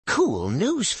Cool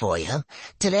news for you.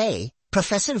 Today,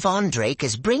 Professor Von Drake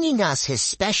is bringing us his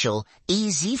special,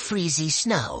 easy freezy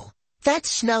snow. That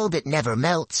snow that never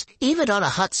melts, even on a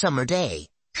hot summer day.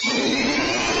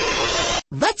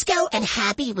 Let's go and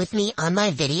happy with me on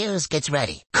my videos gets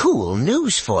ready. Cool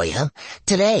news for you.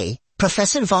 Today,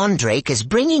 Professor Von Drake is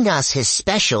bringing us his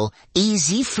special,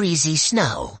 easy freezy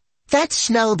snow. That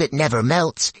snow that never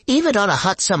melts, even on a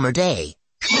hot summer day.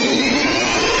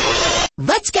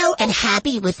 Let's go and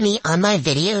happy with me on my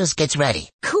videos gets ready.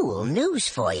 Cool news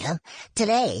for you.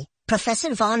 Today,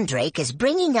 Professor Von Drake is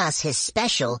bringing us his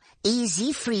special,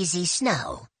 easy freezy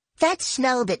snow. That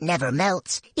snow that never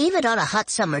melts, even on a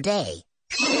hot summer day.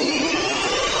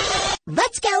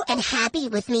 Let's go and happy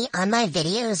with me on my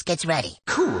videos gets ready.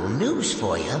 Cool news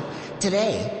for you.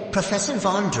 Today, Professor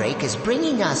Von Drake is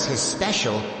bringing us his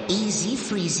special, easy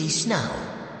freezy snow.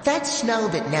 That snow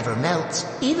that never melts,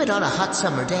 even on a hot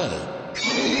summer day.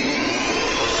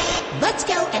 Let's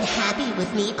go and happy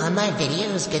with me on my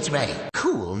videos gets ready.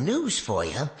 Cool news for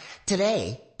you.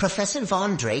 Today, Professor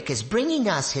Von Drake is bringing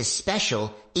us his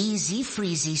special, easy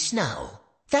freezy snow.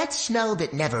 That snow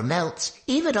that never melts,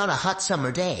 even on a hot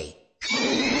summer day.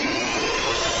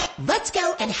 Let's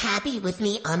go and happy with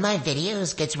me on my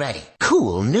videos gets ready.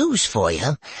 Cool news for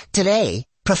you. Today,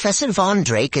 Professor Von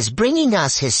Drake is bringing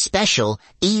us his special,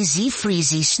 easy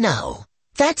freezy snow.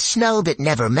 That snow that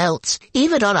never melts,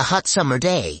 even on a hot summer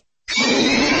day.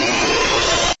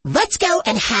 Let's go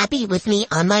and happy with me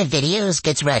on my videos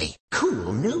gets ready.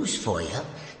 Cool news for you.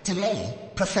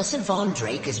 Today, Professor Von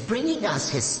Drake is bringing us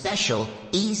his special,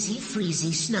 easy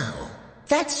freezy snow.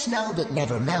 That snow that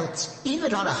never melts,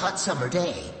 even on a hot summer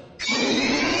day.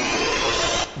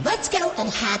 Let's go and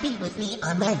happy with me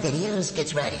on my videos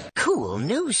gets ready. Cool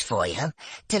news for you.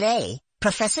 Today,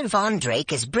 Professor Von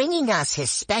Drake is bringing us his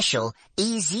special,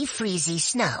 easy freezy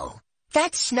snow.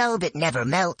 That snow that never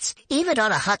melts, even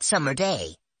on a hot summer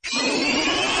day.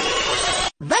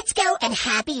 Let's go and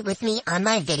happy with me on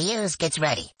my videos gets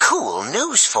ready. Cool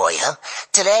news for you.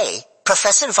 Today,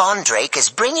 Professor Von Drake is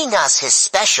bringing us his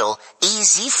special,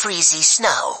 easy freezy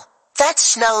snow. That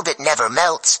snow that never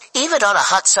melts, even on a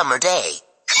hot summer day.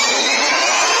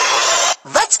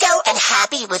 Let's go and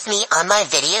happy with me on my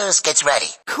videos gets ready.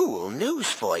 Cool news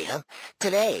for you.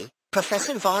 Today,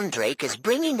 Professor Von Drake is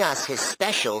bringing us his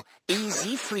special,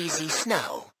 easy freezy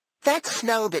snow. That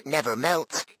snow that never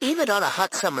melts, even on a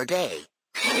hot summer day.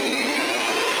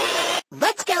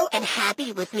 Let's go and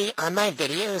happy with me on my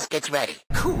videos gets ready.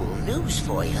 Cool news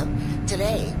for you.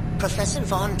 Today, Professor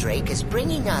Von Drake is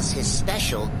bringing us his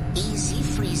special, easy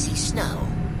freezy snow.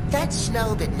 That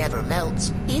snow that never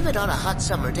melts, even on a hot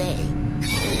summer day.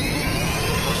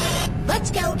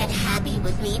 Let's go and happy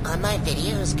with me on my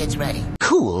videos gets ready.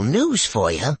 Cool news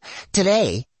for you.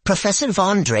 Today, Professor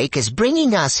Von Drake is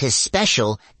bringing us his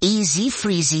special, easy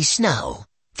freezy snow.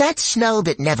 That snow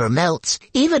that never melts,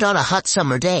 even on a hot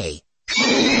summer day.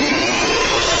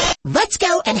 Let's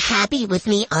go and happy with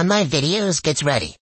me on my videos gets ready.